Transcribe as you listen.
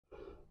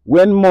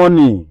When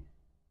money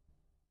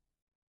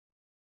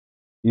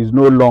is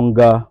no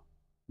longer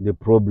the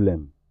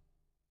problem,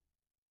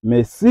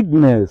 may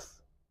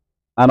sickness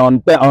and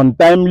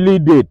untimely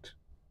death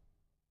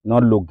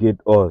not locate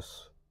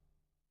us.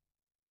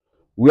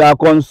 We are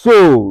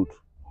consoled.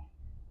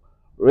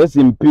 Rest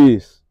in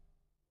peace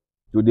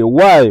to the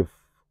wife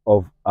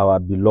of our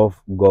beloved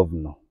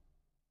governor.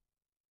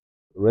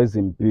 Rest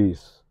in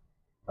peace,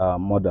 our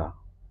mother.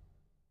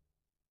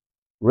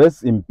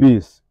 Rest in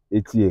peace,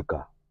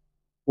 Etieka.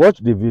 Watch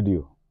the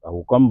video. I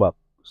will come back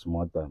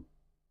small time.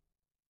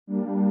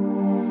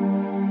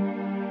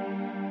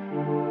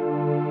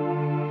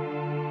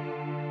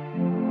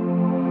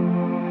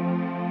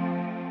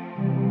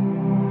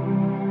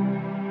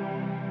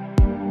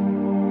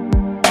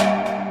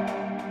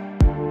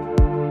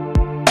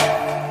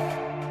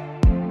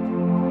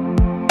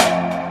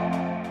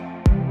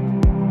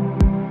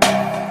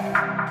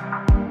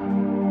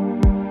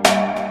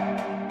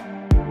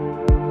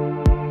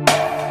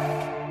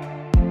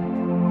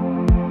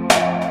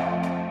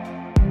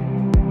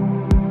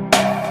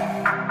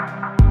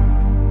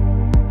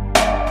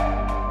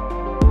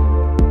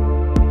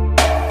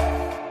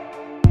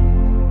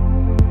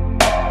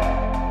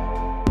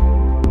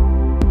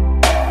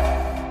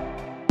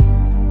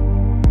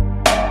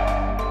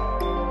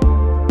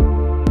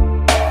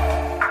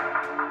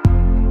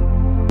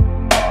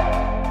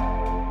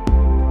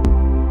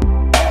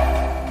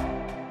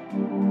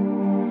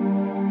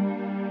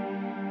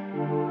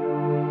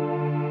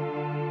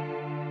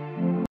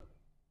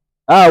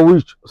 I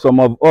wish some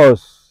of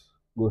us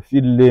go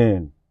feel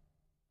learn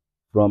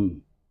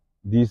from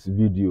this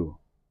video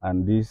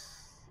and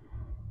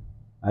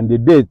the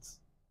date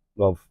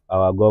of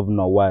our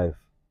governor wife.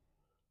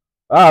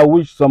 I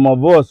wish some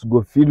of us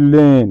go feel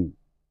learn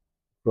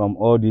from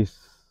all this.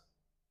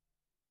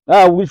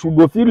 I wish we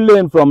go feel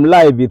learn from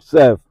life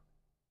itself.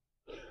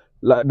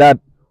 Like that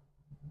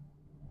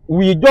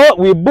we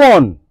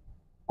born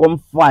come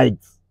fight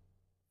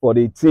for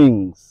the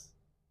things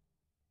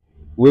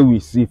where we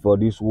see for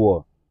this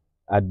war.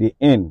 At the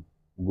end,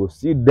 we go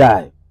still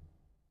die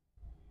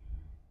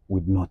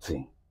with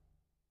nothing.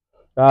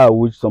 I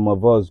wish some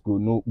of us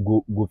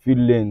go feel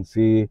learn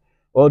say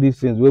all these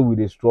things where we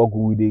dey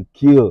struggle, we dey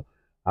kill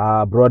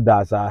our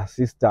brothers, our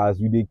sisters,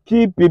 we dey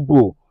kill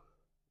people,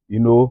 you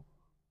know.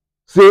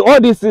 Say all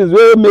these things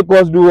wey make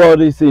us do all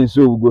these things,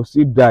 so we go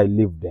still die,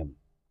 leave them.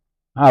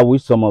 I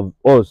wish some of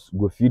us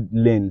go feel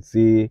learn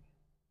say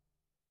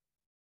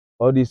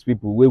all these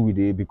people where we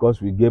dey,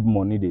 because we get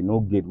money, they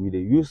no get, we dey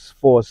use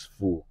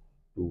forceful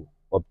to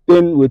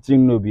obtain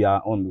wetin no be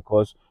our own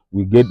because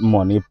we get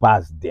money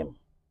pass them.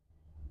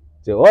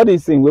 So all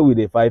these things where we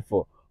dey fight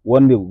for,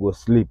 one day we go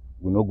sleep,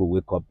 we no go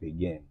wake up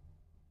again.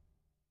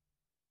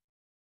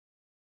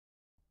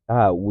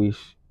 I wish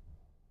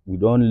we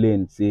don't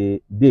learn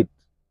say date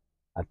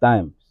at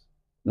times.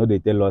 No, they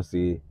tell us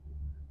say,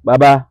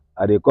 Baba,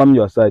 I dey come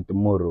your side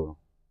tomorrow.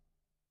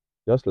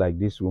 Just like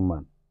this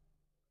woman.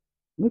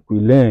 Make we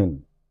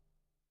learn.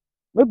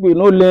 Make we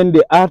no learn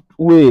the art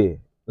way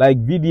like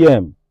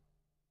VDM.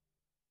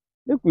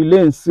 Make we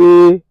learn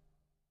say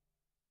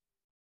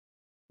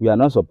we are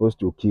not supposed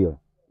to kill.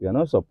 We are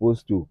not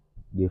supposed to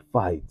dey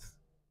fight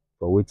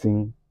for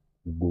wetin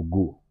we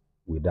go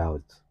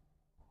without.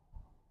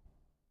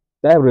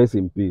 Die rest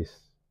in peace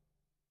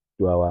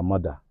to our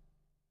mother,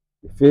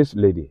 the first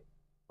lady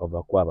of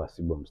Akwa,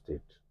 Ibom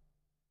State.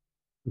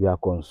 We are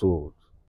consoled.